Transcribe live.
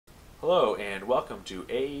Hello and welcome to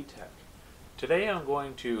AE Tech. Today I'm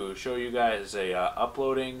going to show you guys a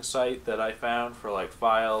uploading site that I found for like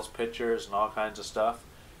files, pictures, and all kinds of stuff.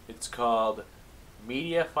 It's called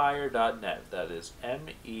Mediafire.net. That is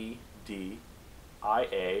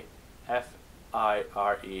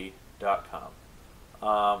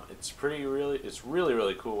Mediafire.com. It's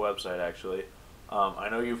really cool website actually. I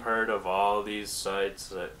know you've heard of all these sites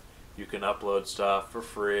that you can upload stuff for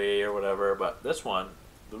free or whatever, but this one,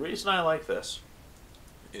 the reason I like this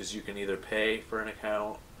is you can either pay for an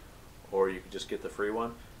account or you can just get the free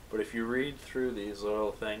one. But if you read through these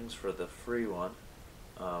little things for the free one,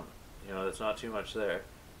 um, there's not too much there.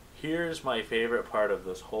 Here's my favorite part of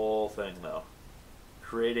this whole thing though.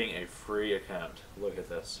 Creating a free account. Look at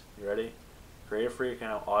this. You ready? Create a free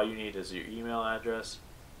account. All you need is your email address,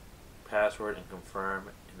 password, and confirm,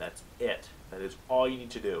 and that's it. That is all you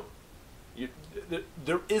need to do.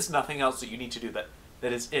 There is nothing else that you need to do. That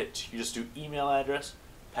is it. You just do email address,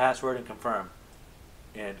 password, and confirm,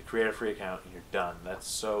 and create a free account, and you're done. That's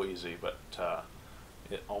so easy. But oh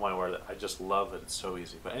my word, I just love that it's so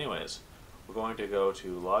easy. But anyways, we're going to go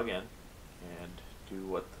to log in and do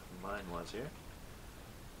what mine was here.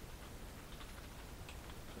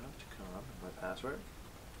 So I have to come up with my password.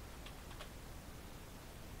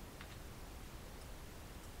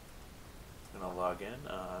 I'm gonna log in.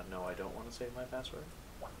 No, I don't want to save my password.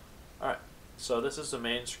 Alright, so this is the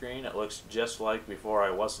main screen. It looks just like before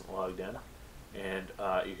I wasn't logged in. And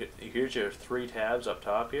here's your three tabs up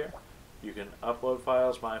top here. You can upload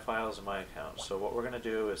files, my files, and my account. So what we're gonna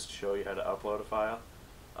do is show you how to upload a file.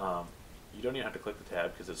 You don't even have to click the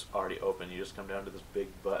tab because it's already open. You just come down to this big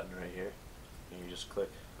button right here, and you just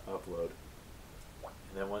click upload.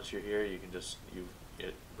 And then once you're here, you can just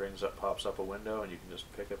it pops up a window, and you can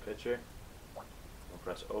just pick a picture. We'll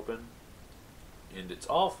press open, and it's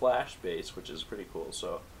all flash based, which is pretty cool.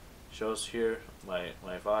 So it shows here my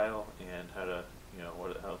file and how to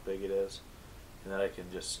how big it is, and then I can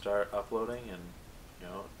just start uploading, and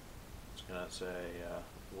it's gonna say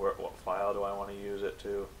what file do I want to use it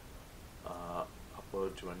to,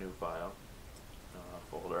 upload to a new file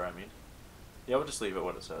folder. I mean, yeah, we'll just leave it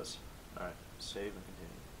what it says. All right, save and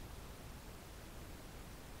continue.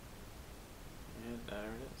 And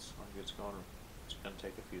there it is. Like it's going. It's going to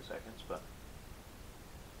take a few seconds, but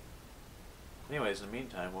anyways, in the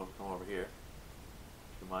meantime, we'll come over here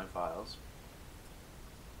to my files,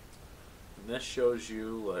 and this shows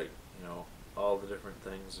you all the different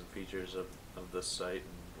things and features of this site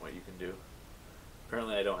and what you can do.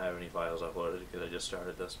 Currently, I don't have any files uploaded because I just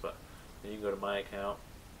started this, but then you can go to my account,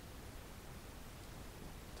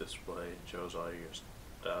 display, and shows all your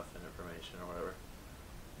stuff and information or whatever.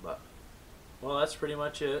 But well, that's pretty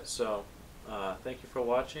much it. So thank you for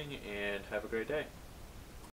watching and have a great day.